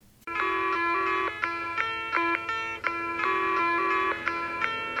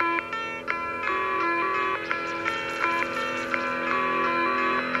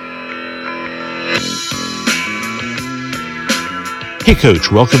Hey,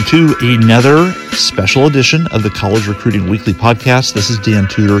 Coach, welcome to another special edition of the College Recruiting Weekly Podcast. This is Dan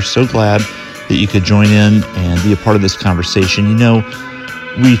Tudor. So glad that you could join in and be a part of this conversation. You know,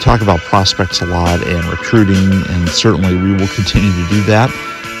 we talk about prospects a lot and recruiting, and certainly we will continue to do that.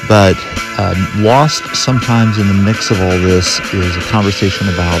 But lost sometimes in the mix of all this is a conversation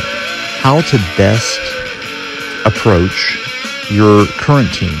about how to best approach your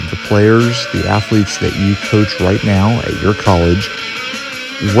current team, the players, the athletes that you coach right now at your college.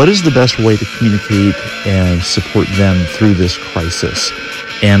 What is the best way to communicate and support them through this crisis?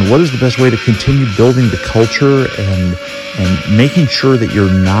 And what is the best way to continue building the culture and making sure that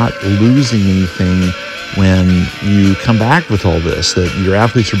you're not losing anything when you come back with all this, that your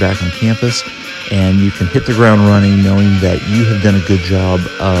athletes are back on campus and you can hit the ground running knowing that you have done a good job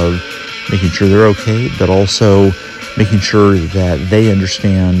of making sure they're okay, but also making sure that they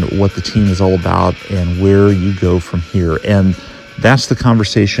understand what the team is all about and where you go from here. And that's the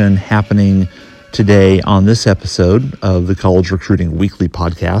conversation happening today on this episode of the College Recruiting Weekly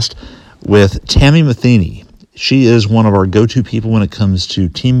Podcast with Tammy Matheny. She is one of our go-to people when it comes to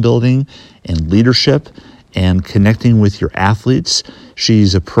team building and leadership and connecting with your athletes.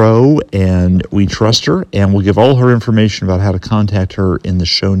 She's a pro and we trust her, and we'll give all her information about how to contact her in the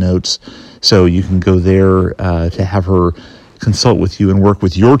show notes. So you can go there to have her consult with you and work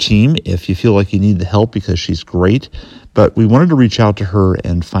with your team if you feel like you need the help, because she's great. But we wanted to reach out to her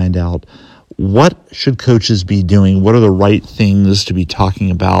and find out, what should coaches be doing? What are the right things to be talking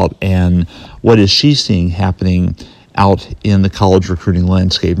about? And what is she seeing happening out in the college recruiting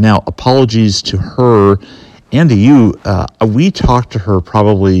landscape? Now, apologies to her and to you. We talked to her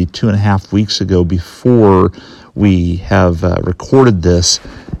probably 2.5 weeks ago before we have recorded this.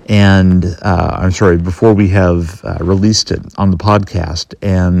 And before we have released it on the podcast.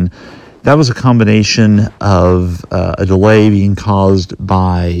 And that was a combination of a delay being caused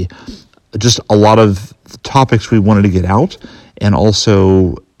by just a lot of topics we wanted to get out, and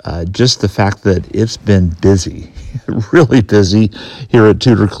also just the fact that it's been busy, really busy here at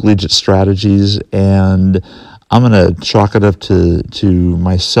Tudor Collegiate Strategies. And I'm going to chalk it up to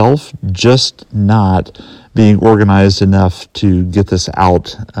myself just not being organized enough to get this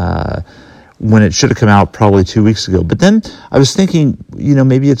out when it should have come out probably 2 weeks ago. But then I was thinking,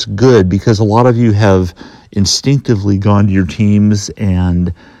 maybe it's good because a lot of you have instinctively gone to your teams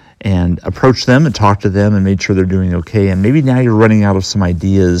and approached them and talked to them and made sure they're doing okay. And maybe now you're running out of some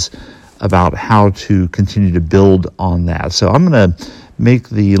ideas about how to continue to build on that. So I'm going to make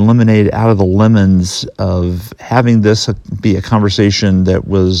the lemonade out of the lemons of having this be a conversation that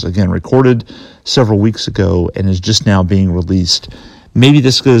was, again, recorded several weeks ago and is just now being released. Maybe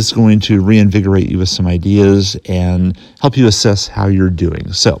this is going to reinvigorate you with some ideas and help you assess how you're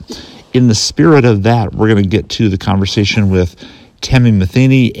doing. So in the spirit of that, we're going to get to the conversation with Tammy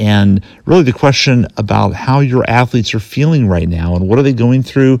Matheny and really the question about how your athletes are feeling right now and what are they going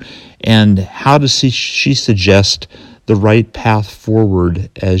through, and how does she suggest the right path forward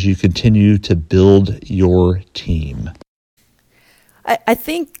as you continue to build your team. I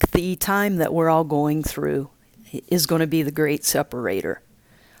think the time that we're all going through is going to be the great separator.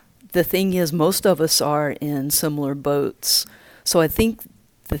 The thing is, most of us are in similar boats. So I think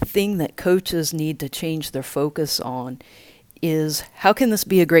the thing that coaches need to change their focus on is, how can this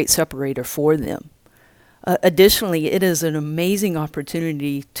be a great separator for them? Additionally, it is an amazing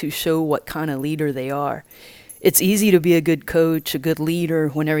opportunity to show what kind of leader they are. It's easy to be a good coach, a good leader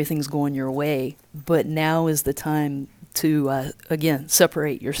when everything's going your way, but now is the time to, again,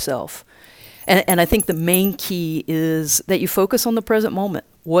 separate yourself. And I think the main key is that you focus on the present moment.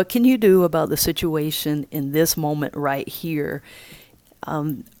 What can you do about the situation in this moment right here?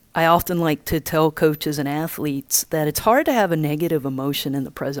 I often like to tell coaches and athletes that it's hard to have a negative emotion in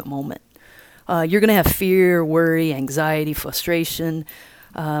the present moment. You're going to have fear, worry, anxiety, frustration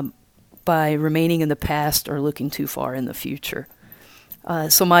by remaining in the past or looking too far in the future.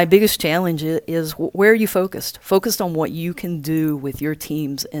 So my biggest challenge is, where are you focused? Focused on what you can do with your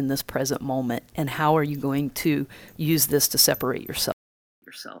teams in this present moment, and how are you going to use this to separate yourself.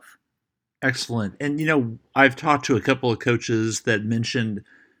 Excellent. And, I've talked to a couple of coaches that mentioned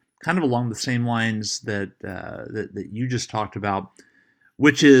kind of along the same lines that you just talked about,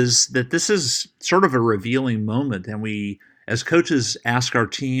 which is that this is sort of a revealing moment. And we, as coaches, ask our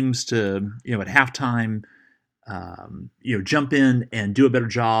teams to, at halftime, jump in and do a better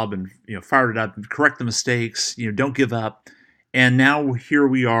job and, fire it up and correct the mistakes, don't give up. And now here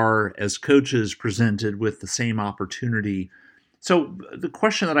we are as coaches presented with the same opportunity. So the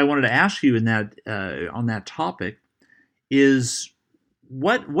question that I wanted to ask you in that on that topic is,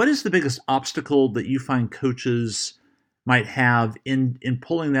 what is the biggest obstacle that you find coaches might have in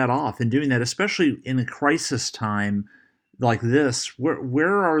pulling that off and doing that, especially in a crisis time like this.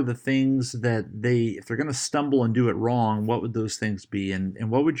 Where are the things that if they're going to stumble and do it wrong, what would those things be,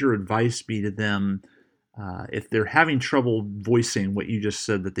 and what would your advice be to them if they're having trouble voicing what you just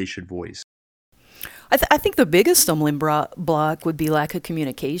said that they should voice? I think the biggest stumbling block would be lack of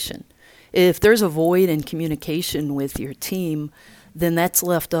communication. If there's a void in communication with your team, then that's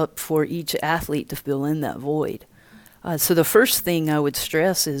left up for each athlete to fill in that void. So the first thing I would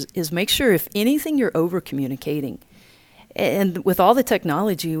stress is make sure, if anything, you're over communicating. And with all the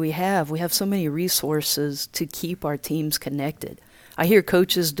technology we have so many resources to keep our teams connected. I hear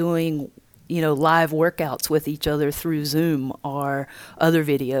coaches doing, live workouts with each other through Zoom or other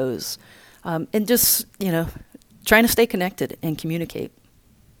videos, and just, trying to stay connected and communicate.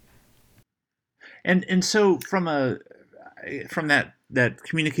 And so from that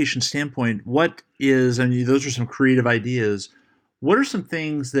communication standpoint, those are some creative ideas. What are some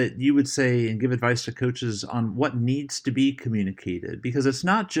things that you would say and give advice to coaches on what needs to be communicated? Because it's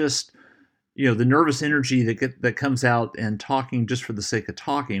not just, the nervous energy that comes out and talking just for the sake of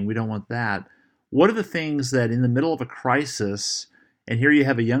talking. We don't want that. What are the things that in the middle of a crisis, and here you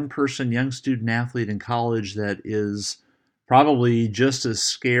have a young student athlete in college that is probably just as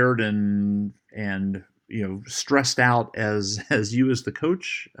scared and stressed out as you as the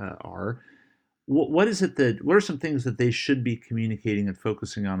coach are. What are some things that they should be communicating and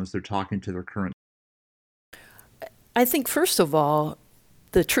focusing on as they're talking to their current? I think, first of all,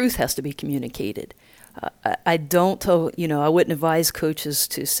 the truth has to be communicated. I wouldn't advise coaches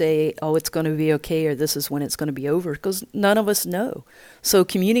to say, oh, it's going to be okay, or this is when it's going to be over, because none of us know. So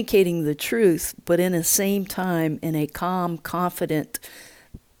communicating the truth, but in the same time, in a calm, confident,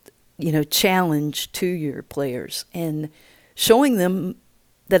 challenge to your players, and showing them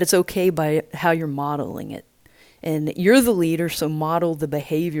that it's okay by how you're modeling it. And you're the leader, so model the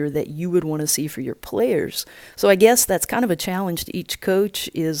behavior that you would want to see for your players. So I guess that's kind of a challenge to each coach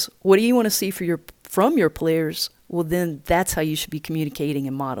is, what do you want to see from your players? Well, then that's how you should be communicating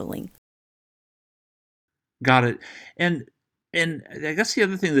and modeling. Got it. And I guess the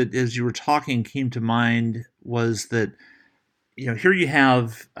other thing that, as you were talking, came to mind was that, here you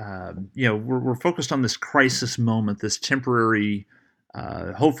have, we're focused on this crisis moment, this temporary,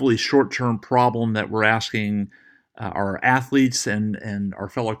 hopefully short-term problem that we're asking our athletes and our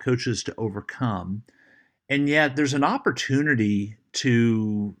fellow coaches to overcome. And yet there's an opportunity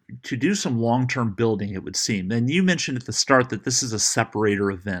to do some long-term building, it would seem. And you mentioned at the start that this is a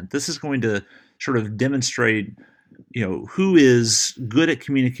separator event. This is going to sort of demonstrate, who is good at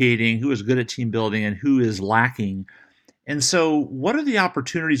communicating, who is good at team building, and who is lacking. And so what are the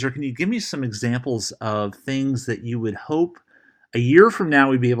opportunities, or can you give me some examples of things that you would hope a year from now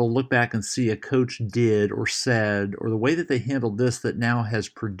we'd be able to look back and see a coach did or said, or the way that they handled this that now has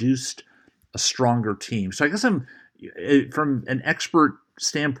produced a stronger team? So I guess from an expert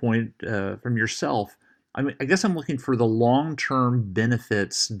standpoint, from yourself, I guess I'm looking for the long-term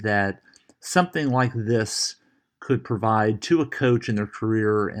benefits that something like this could provide to a coach in their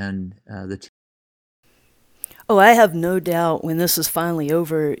career and the team. Oh, I have no doubt when this is finally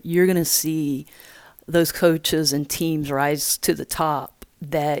over, you're going to see those coaches and teams rise to the top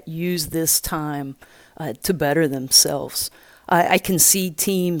that use this time to better themselves. I can see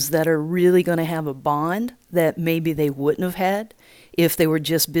teams that are really going to have a bond that maybe they wouldn't have had if they were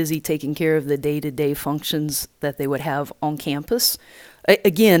just busy taking care of the day-to-day functions that they would have on campus.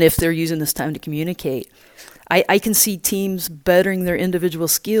 Again, if they're using this time to communicate. I can see teams bettering their individual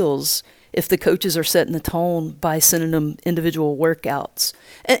skills if the coaches are setting the tone by sending them individual workouts.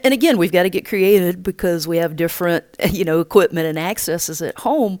 And again, we've got to get creative because we have different, equipment and accesses at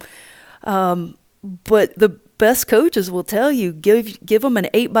home. But the best coaches will tell you, give them an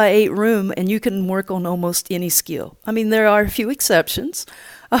 8x8 room and you can work on almost any skill. I mean, there are a few exceptions,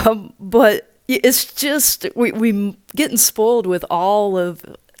 but it's just, we getting spoiled with all of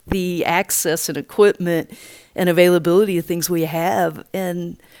the access and equipment and availability of things we have.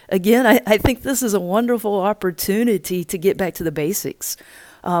 And again, I think this is a wonderful opportunity to get back to the basics.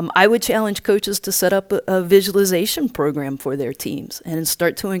 I would challenge coaches to set up a visualization program for their teams and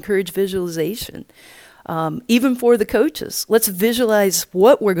start to encourage visualization. Even for the coaches, let's visualize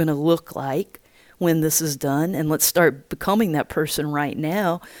what we're going to look like when this is done, and let's start becoming that person right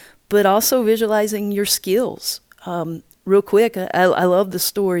now, but also visualizing your skills. Real quick, I love the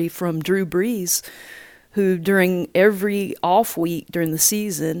story from Drew Brees, who during every off week during the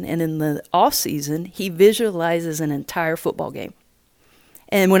season and in the off season, he visualizes an entire football game.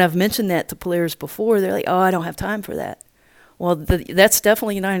 And when I've mentioned that to players before, they're like, oh, I don't have time for that. Well, that's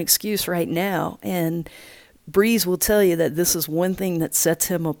definitely not an excuse right now. And Breeze will tell you that this is one thing that sets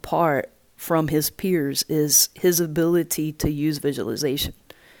him apart from his peers is his ability to use visualization.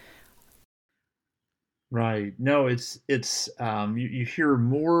 Right. No, you hear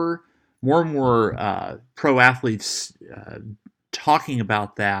more and more pro athletes talking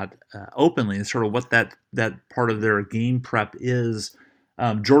about that openly and sort of what that part of their game prep is.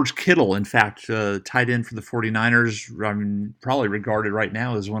 George Kittle, in fact, tight end for the 49ers, I mean, probably regarded right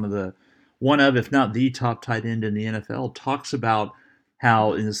now as one of, if not the top tight end in the NFL, talks about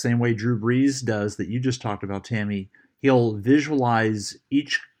how, in the same way Drew Brees does that you just talked about, Tammy, he'll visualize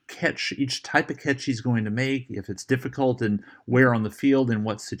each catch, each type of catch he's going to make, if it's difficult, and where on the field, in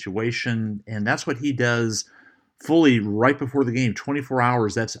what situation. And that's what he does fully right before the game, 24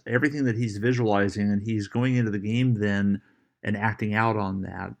 hours. That's everything that he's visualizing, and he's going into the game then and acting out on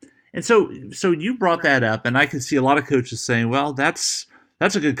that. And so you brought that up, and I can see a lot of coaches saying, well, that's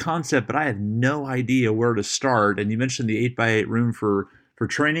a good concept, but I have no idea where to start. And you mentioned the 8x8 room for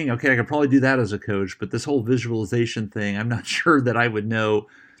training. Okay, I could probably do that as a coach, but this whole visualization thing, I'm not sure that I would know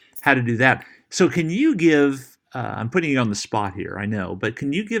how to do that. So can you give, I'm putting you on the spot here, I know, but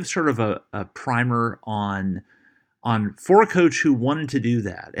can you give sort of a primer on for a coach who wanted to do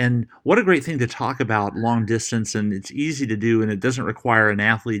that? And what a great thing to talk about long distance, and it's easy to do, and it doesn't require an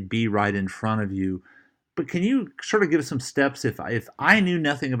athlete be right in front of you. But can you sort of give us some steps if I knew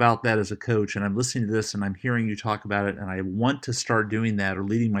nothing about that as a coach, and I'm listening to this and I'm hearing you talk about it, and I want to start doing that or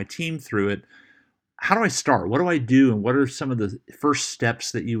leading my team through it? How do I start? What do I do? And what are some of the first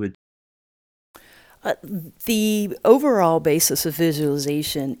steps that you would? The overall basis of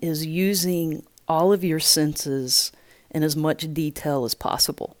visualization is using all of your senses in as much detail as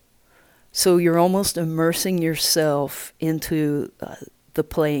possible. So you're almost immersing yourself into the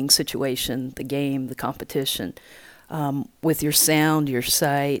playing situation, the game, the competition, with your sound, your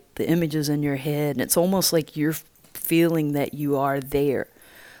sight, the images in your head. And it's almost like you're feeling that you are there.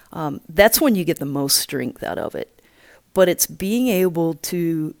 That's when you get the most strength out of it. But it's being able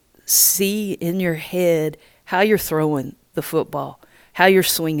to see in your head how you're throwing the football, how you're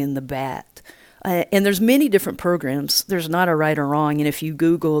swinging the bat. And there's many different programs. There's not a right or wrong. And if you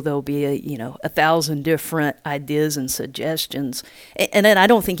Google, there'll be 1,000 different ideas and suggestions. And then I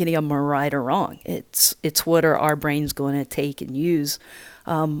don't think any of them are right or wrong. It's what are our brains going to take and use.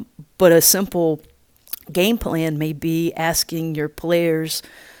 But a simple game plan may be asking your players,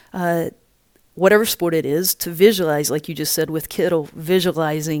 whatever sport it is, to visualize, like you just said with Kittle,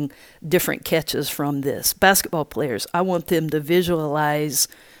 visualizing different catches from this. Basketball players, I want them to visualize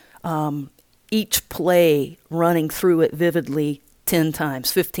each play, running through it vividly 10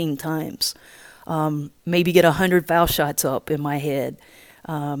 times, 15 times. Maybe get 100 foul shots up in my head.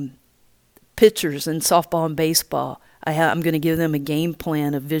 Pitchers in softball and baseball, I'm going to give them a game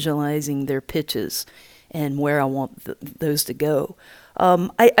plan of visualizing their pitches and where I want those to go.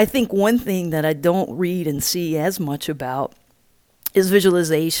 I think one thing that I don't read and see as much about is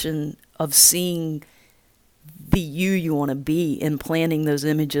visualization of seeing the you want to be and planning those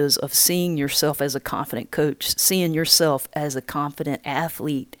images of seeing yourself as a confident coach, seeing yourself as a confident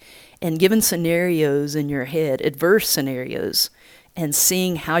athlete, and given scenarios in your head, adverse scenarios, and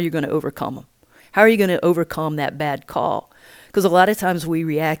seeing how you're going to overcome them. How are you going to overcome that bad call? Because a lot of times we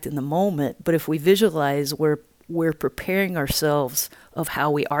react in the moment, but if we visualize, we're preparing ourselves of how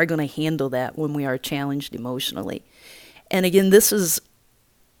we are going to handle that when we are challenged emotionally. And again, this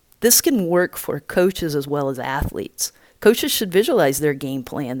can work for coaches as well as athletes. Coaches should visualize their game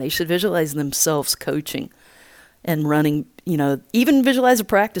plan. They should visualize themselves coaching and running, even visualize a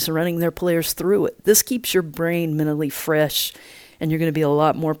practice and running their players through it. This keeps your brain mentally fresh, and you're going to be a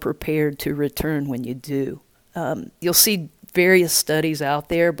lot more prepared to return when you do. You'll see various studies out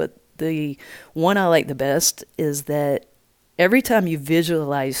there, but the one I like the best is that every time you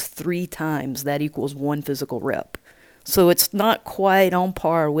visualize 3 times, that equals 1 physical rep. So it's not quite on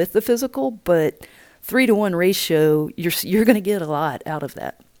par with the physical, but 3-to-1 ratio, you're going to get a lot out of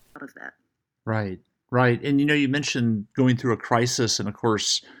that. Right. And you mentioned going through a crisis, and of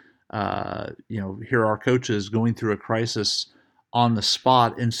course, here are coaches going through a crisis on the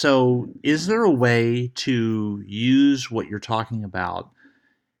spot. And so, is there a way to use what you're talking about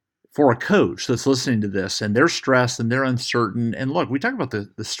for a coach that's listening to this, and they're stressed and they're uncertain? And look, we talk about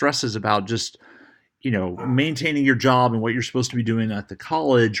the stresses about just maintaining your job and what you're supposed to be doing at the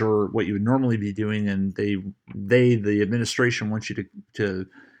college or what you would normally be doing, and the administration wants you to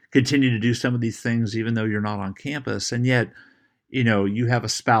continue to do some of these things even though you're not on campus, and yet you have a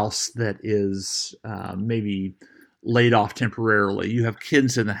spouse that is maybe laid off temporarily, you have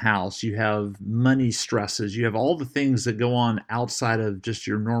kids in the house, you have money stresses, you have all the things that go on outside of just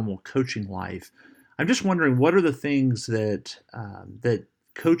your normal coaching life. I'm just wondering, what are the things that that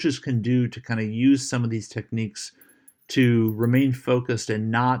coaches can do to kind of use some of these techniques to remain focused and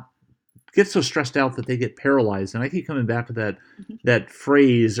not get so stressed out that they get paralyzed? And I keep coming back to that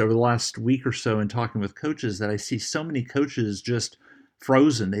phrase over the last week or so in talking with coaches, that I see so many coaches just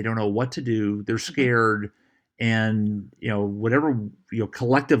frozen. They don't know what to do. They're scared. And, whatever,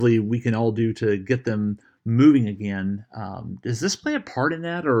 collectively we can all do to get them moving again. Does this play a part in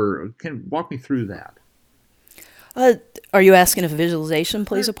that, or can walk me through that? Are you asking if visualization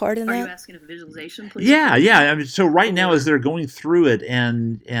plays a part in that? Yeah. I mean, so right now, as they're going through it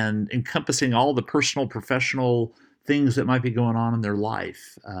and encompassing all the personal, professional things that might be going on in their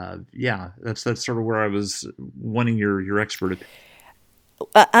life, that's sort of where I was wanting your expert opinion.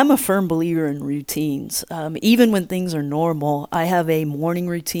 I'm a firm believer in routines. Even when things are normal, I have a morning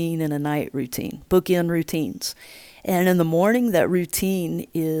routine and a night routine, bookend routines. And in the morning, that routine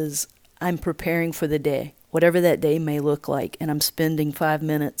is I'm preparing for the day, whatever that day may look like, and I'm spending 5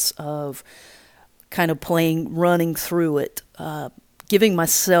 minutes of kind of running through it, giving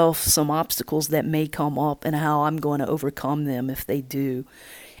myself some obstacles that may come up and how I'm going to overcome them if they do.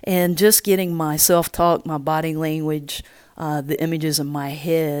 And just getting my self-talk, my body language, the images in my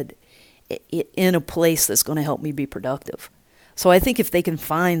head in a place that's going to help me be productive. So I think if they can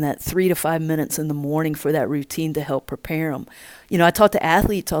find that 3 to 5 minutes in the morning for that routine to help prepare them. I talk to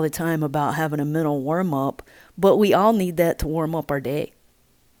athletes all the time about having a mental warm-up, but we all need that to warm up our day.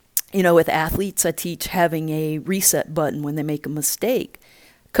 With athletes, I teach having a reset button when they make a mistake.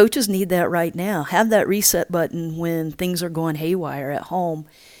 Coaches need that right now. Have that reset button when things are going haywire at home.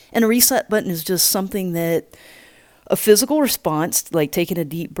 And a reset button is just something that a physical response, like taking a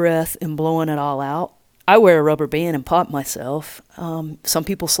deep breath and blowing it all out. I wear a rubber band and pop myself. Some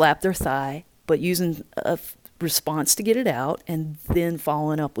people slap their thigh, but using a response to get it out and then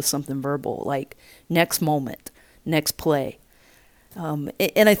following up with something verbal, like next moment, next play. And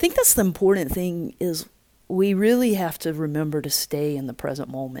I think that's the important thing is we really have to remember to stay in the present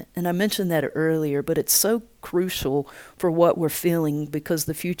moment. And I mentioned that earlier, but it's so crucial for what we're feeling because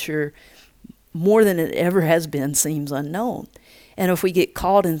the future, more than it ever has been, seems unknown. And if we get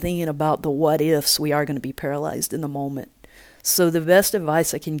caught in thinking about the what ifs, we are going to be paralyzed in the moment. So the best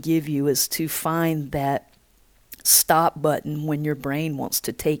advice I can give you is to find that stop button when your brain wants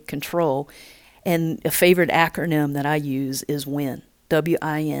to take control. And a favorite acronym that I use is WIN,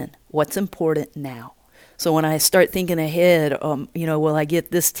 W-I-N, what's important now. So when I start thinking ahead, will I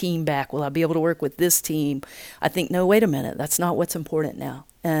get this team back? Will I be able to work with this team? I think, no, wait a minute, that's not what's important now.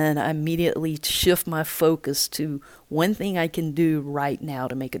 And I immediately shift my focus to one thing I can do right now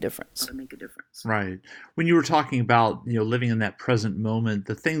to make a difference. Right. When you were talking about, living in that present moment,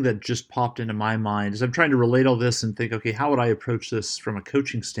 the thing that just popped into my mind is I'm trying to relate all this and think, okay, how would I approach this from a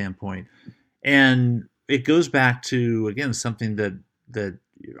coaching standpoint? And it goes back to, again, something that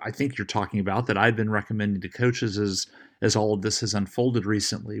I think you're talking about that I've been recommending to coaches as all of this has unfolded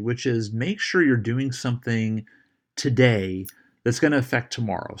recently, which is make sure you're doing something today that's going to affect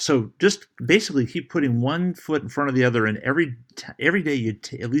tomorrow. So just basically keep putting one foot in front of the other, and every day you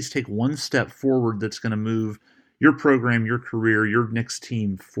at least take one step forward that's going to move your program, your career, your next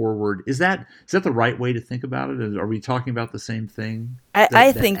team forward. Is that the right way to think about it? Are we talking about the same thing?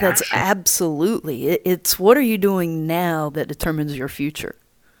 I think that's absolutely. It's what are you doing now that determines your future.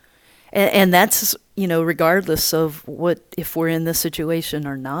 And that's, regardless of if we're in this situation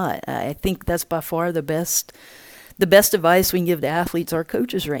or not. I think that's by far the best advice we can give to athletes or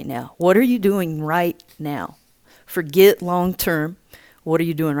coaches right now. What are you doing right now? Forget long term. What are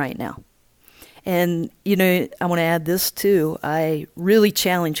you doing right now? And, I want to add this too. I really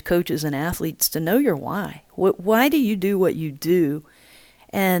challenge coaches and athletes to know your why. Why do you do what you do?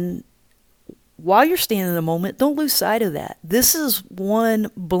 And while you're staying in the moment, don't lose sight of that. This is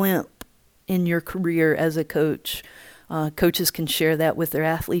one blimp in your career as a coach. Coaches can share that with their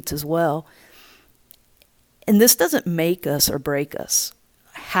athletes as well. And this doesn't make us or break us.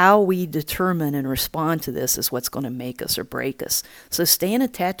 How we determine and respond to this is what's going to make us or break us. So staying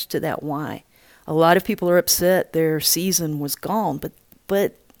attached to that why. A lot of people are upset their season was gone,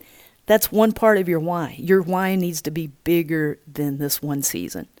 but that's one part of your why. Your why needs to be bigger than this one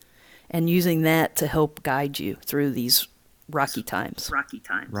season, and using that to help guide you through these rocky times.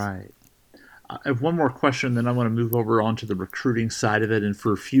 Right. I have one more question, then I want to move over onto the recruiting side of it, and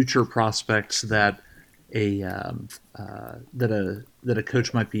for future prospects that a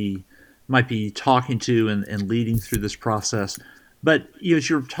coach might be talking to and leading through this process. But as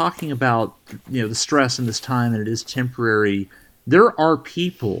you're talking about the stress in this time, and it is temporary, there are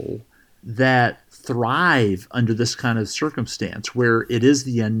people that thrive under this kind of circumstance where it is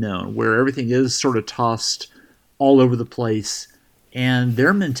the unknown, where everything is sort of tossed all over the place. And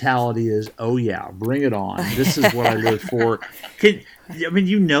their mentality is, oh yeah, bring it on. This is what I live for.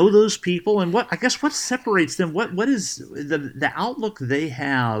 You know those people, and what separates them? What is the outlook they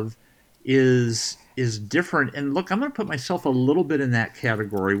have is different. And look, I'm going to put myself a little bit in that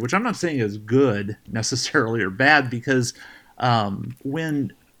category, which I'm not saying is good necessarily or bad, because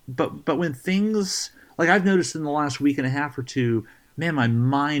when things, like I've noticed in the last week and a half or two, man, my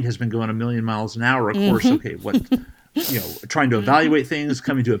mind has been going a million miles an hour. Of course, okay, trying to evaluate things,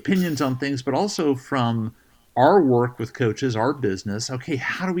 coming to opinions on things, but also from our work with coaches, our business. Okay,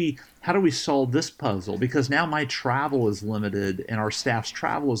 how do we solve this puzzle? Because now my travel is limited and our staff's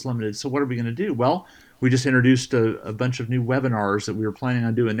travel is limited. So what are we going to do? Well, we just introduced a bunch of new webinars that we were planning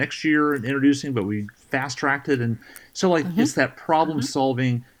on doing next year and introducing, but we fast tracked it. And so it's that problem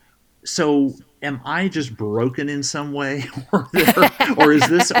solving. So am I just broken in some way, or are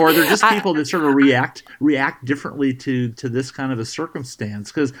there just people that sort of react differently to this kind of a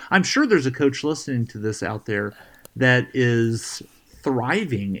circumstance? Because I'm sure there's a coach listening to this out there that is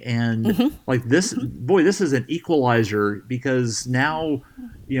thriving, and like this, boy, this is an equalizer, because now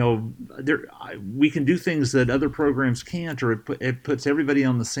we can do things that other programs can't, or it puts everybody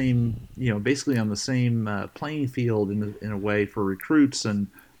on the same, basically on the same playing field in a way for recruits. And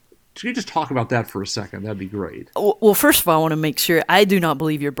can you just talk about that for a second? That'd be great. Well, first of all, I want to make sure I do not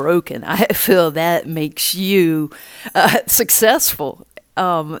believe you're broken. I feel that makes you successful.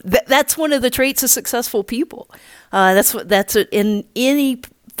 That's one of the traits of successful people. That's in any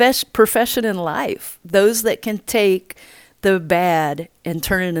profession in life. Those that can take the bad and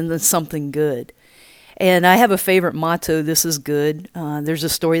turn it into something good. And I have a favorite motto. This is good. There's a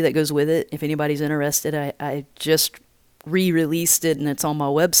story that goes with it. If anybody's interested, I just re-released it and it's on my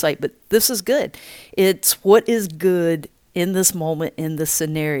website, but this is good. It's what is good in this moment, in this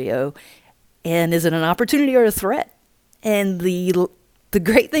scenario, and is it an opportunity or a threat? And the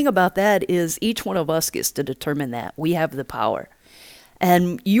great thing about that is each one of us gets to determine that. We have the power.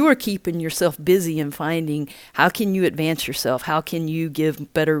 And you are keeping yourself busy and finding how can you advance yourself? How can you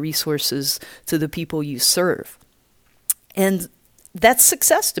give better resources to the people you serve? And that's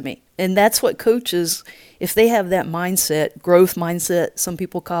success to me. And that's what coaches, if they have that mindset, growth mindset, some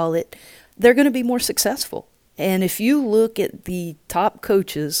people call it, they're going to be more successful. And if you look at the top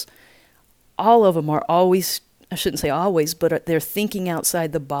coaches, all of them are always, I shouldn't say always, but they're thinking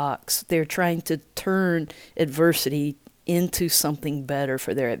outside the box. They're trying to turn adversity into something better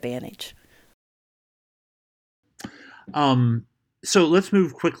for their advantage. So let's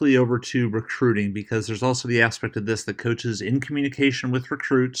move quickly over to recruiting, because there's also the aspect of this that coaches in communication with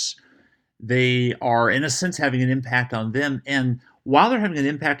recruits, they are in a sense having an impact on them. And while they're having an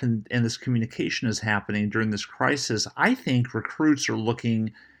impact and this communication is happening during this crisis, I think recruits are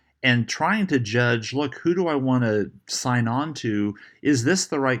looking and trying to judge, look, who do I want to sign on to? Is this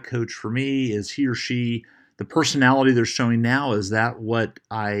the right coach for me? Is he or she, the personality they're showing now, is that what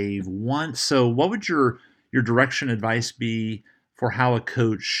I want? So what would your direction advice be for how a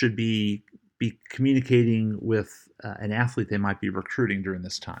coach should be communicating with an athlete they might be recruiting during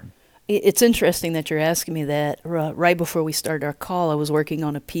this time? It's interesting that you're asking me that. Right before we started our call, I was working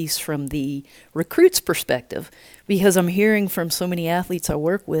on a piece from the recruit's perspective, because I'm hearing from so many athletes I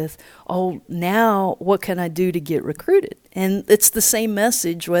work with, oh, now what can I do to get recruited? And it's the same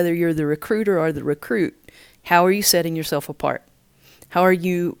message whether you're the recruiter or the recruit. How are you setting yourself apart? How are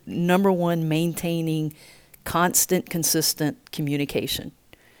you, number one, maintaining constant, consistent communication?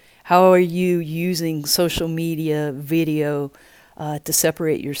 How are you using social media, video, to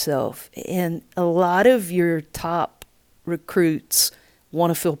separate yourself? And a lot of your top recruits want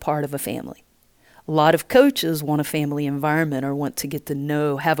to feel part of a family. A lot of coaches want a family environment or want to get to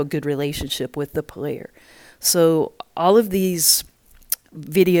know, have a good relationship with the player. So all of these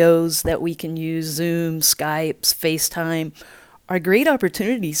videos that we can use, Zoom, Skype, FaceTime, are great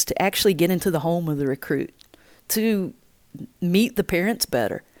opportunities to actually get into the home of the recruit, to meet the parents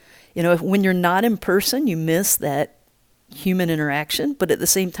better. When you're not in person, you miss that human interaction, but at the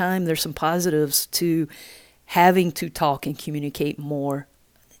same time, there's some positives to having to talk and communicate more,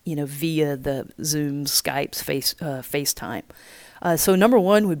 via the Zoom, Skypes, FaceTime. So number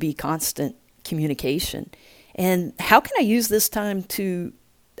one would be constant communication. And how can I use this time to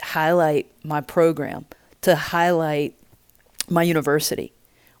highlight my program, to highlight my university?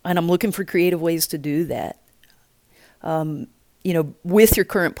 And I'm looking for creative ways to do that. With your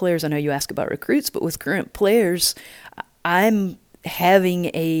current players, I know you ask about recruits, but with current players, I'm having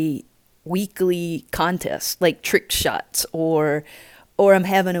a weekly contest, like trick shots, or I'm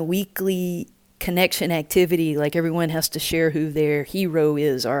having a weekly connection activity, like everyone has to share who their hero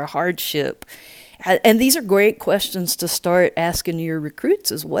is or a hardship. And these are great questions to start asking your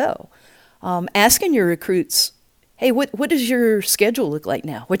recruits as well. Asking your recruits, hey, what does your schedule look like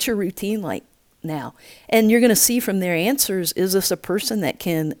now? What's your routine like now? And you're going to see from their answers, is this a person that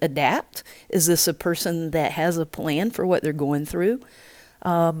can adapt? Is this a person that has a plan for what they're going through?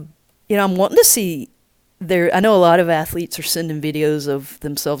 I'm wanting to see I know a lot of athletes are sending videos of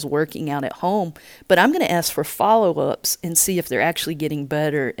themselves working out at home, but I'm going to ask for follow-ups and see if they're actually getting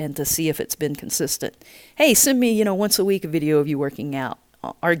better and to see if it's been consistent. Hey, send me, once a week a video of you working out,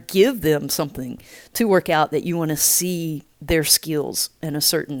 or give them something to work out that you want to see their skills in a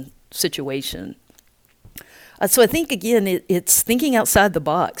certain situation. So I think, again, it's thinking outside the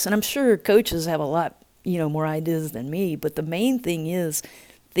box, and I'm sure coaches have a lot, more ideas than me, but the main thing is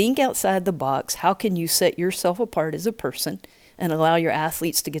think outside the box. How can you set yourself apart as a person and allow your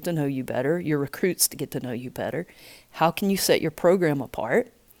athletes to get to know you better, your recruits to get to know you better? How can you set your program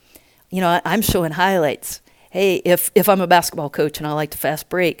apart? I'm showing highlights. Hey, if I'm a basketball coach and I like to fast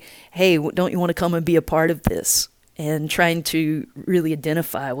break, hey, don't you want to come and be a part of this? And trying to really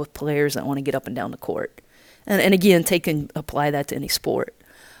identify with players that want to get up and down the court. And again, apply that to any sport.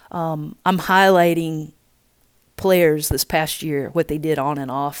 I'm highlighting players this past year, what they did on and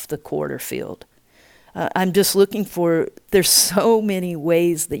off the court or field. I'm just looking there's so many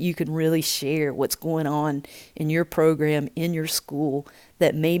ways that you can really share what's going on in your program, in your school,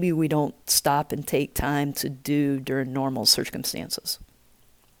 that maybe we don't stop and take time to do during normal circumstances.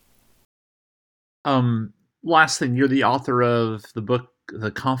 Last thing, you're the author of the book, The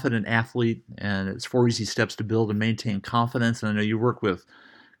Confident Athlete, and it's 4 Easy Steps to Build and Maintain Confidence. And I know you work with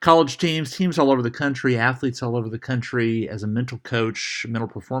college teams all over the country, athletes all over the country as a mental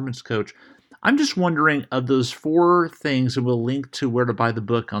performance coach. I'm just wondering, of those 4 things, and we'll link to where to buy the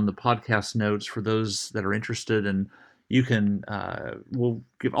book on the podcast notes for those that are interested, and you can, we'll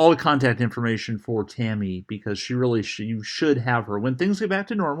give all the contact information for Tammy, because you should have her, when things get back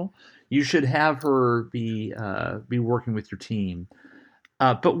to normal, you should have her be working with your team.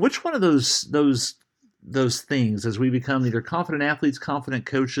 But which one of those things, as we become either confident athletes, confident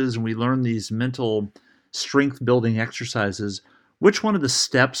coaches, and we learn these mental strength building exercises, which one of the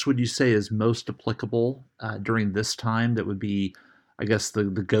steps would you say is most applicable during this time? That would be, I guess, the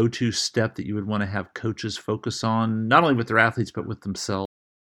go-to step that you would want to have coaches focus on, not only with their athletes, but with themselves?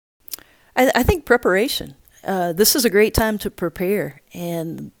 I think preparation. This is a great time to prepare.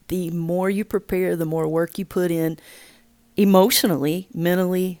 And the more you prepare, the more work you put in emotionally,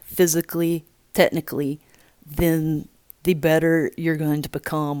 mentally, physically, technically, then the better you're going to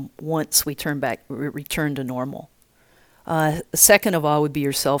become once we return to normal. Second of all would be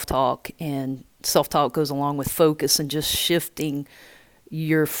your self-talk, and self-talk goes along with focus and just shifting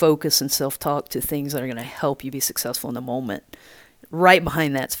your focus and self-talk to things that are going to help you be successful in the moment. Right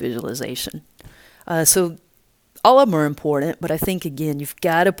behind that's visualization. So all of them are important, but I think, again, you've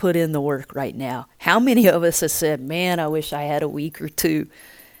got to put in the work right now. How many of us have said, man, I wish I had a week or two?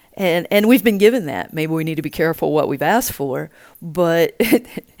 And we've been given that. Maybe we need to be careful what we've asked for, but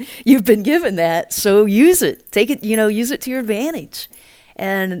you've been given that, so use it. Take it, use it to your advantage.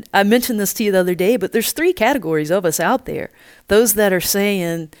 And I mentioned this to you the other day, but there's 3 categories of us out there. Those that are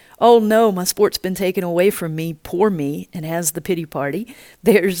saying, oh no, my sport's been taken away from me, poor me, and has the pity party.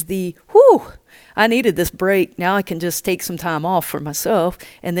 There's the, I needed this break, now I can just take some time off for myself.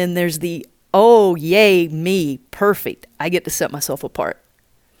 And then there's the, oh yay, me, perfect, I get to set myself apart.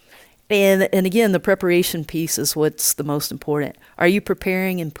 And again, the preparation piece is what's the most important. Are you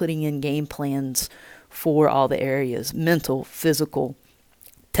preparing and putting in game plans for all the areas? Mental, physical,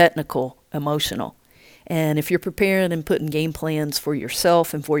 technical, emotional. And if you're preparing and putting game plans for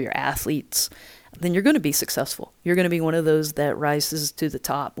yourself and for your athletes, then you're going to be successful. You're going to be one of those that rises to the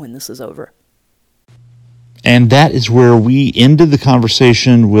top when this is over. And that is where we ended the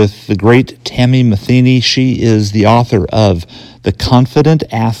conversation with the great Tammy Matheny. She is the author of The Confident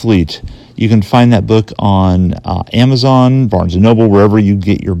Athlete. You can find that book on Amazon, Barnes & Noble, wherever you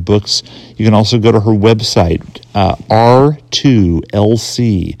get your books. You can also go to her website, r2lc.com,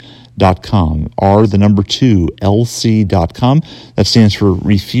 r2lc.com. That stands for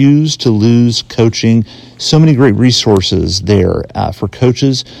Refuse to Lose Coaching. So many great resources there for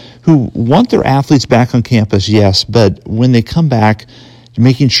coaches who want their athletes back on campus, yes, but when they come back,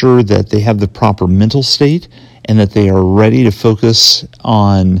 making sure that they have the proper mental state and that they are ready to focus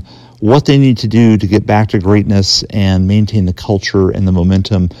on what they need to do to get back to greatness and maintain the culture and the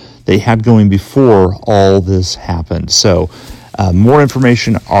momentum they had going before all this happened. So more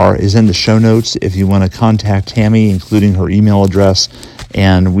information is in the show notes if you want to contact Tammy, including her email address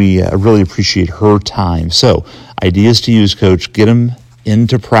and we really appreciate her time. So, ideas to use, Coach. Get them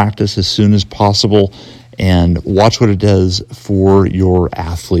into practice as soon as possible and watch what it does for your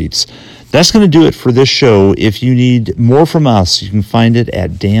athletes. That's going to do it for this show. If you need more from us, you can find it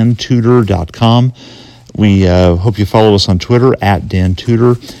at dantutor.com. We hope you follow us on Twitter at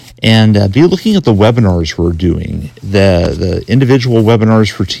dantutor, and be looking at the webinars we're doing, the individual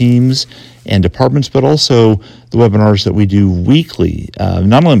webinars for teams and departments, but also the webinars that we do weekly.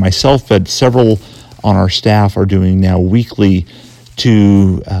 Not only myself, but several on our staff are doing now weekly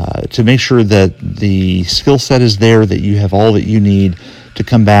to make sure that the skill set is there, that you have all that you need to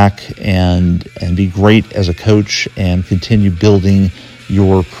come back and be great as a coach and continue building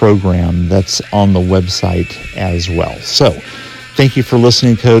your program. That's on the website as well. So thank you for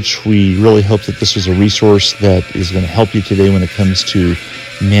listening, Coach. We really hope that this was a resource that is going to help you today when it comes to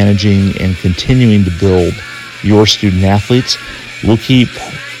managing and continuing to build your student athletes. We'll keep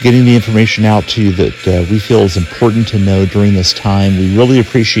getting the information out to you that we feel is important to know during this time. We really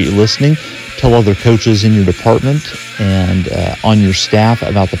appreciate you listening. Tell other coaches in your department and on your staff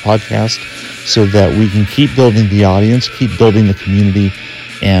about the podcast so that we can keep building the audience, keep building the community,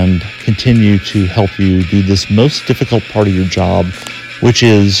 and continue to help you do this most difficult part of your job, which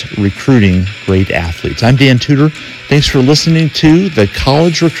is recruiting great athletes. I'm Dan Tudor. Thanks for listening to the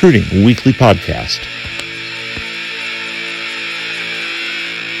College Recruiting Weekly Podcast.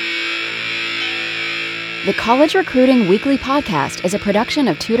 The College Recruiting Weekly Podcast is a production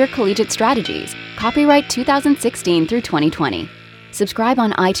of Tudor Collegiate Strategies, copyright 2016 through 2020. Subscribe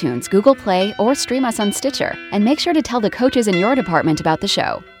on iTunes, Google Play, or stream us on Stitcher, and make sure to tell the coaches in your department about the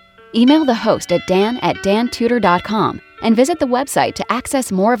show. Email the host at dan@dantutor.com and visit the website to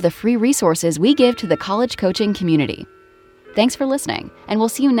access more of the free resources we give to the college coaching community. Thanks for listening, and we'll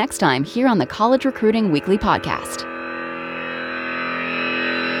see you next time here on the College Recruiting Weekly Podcast.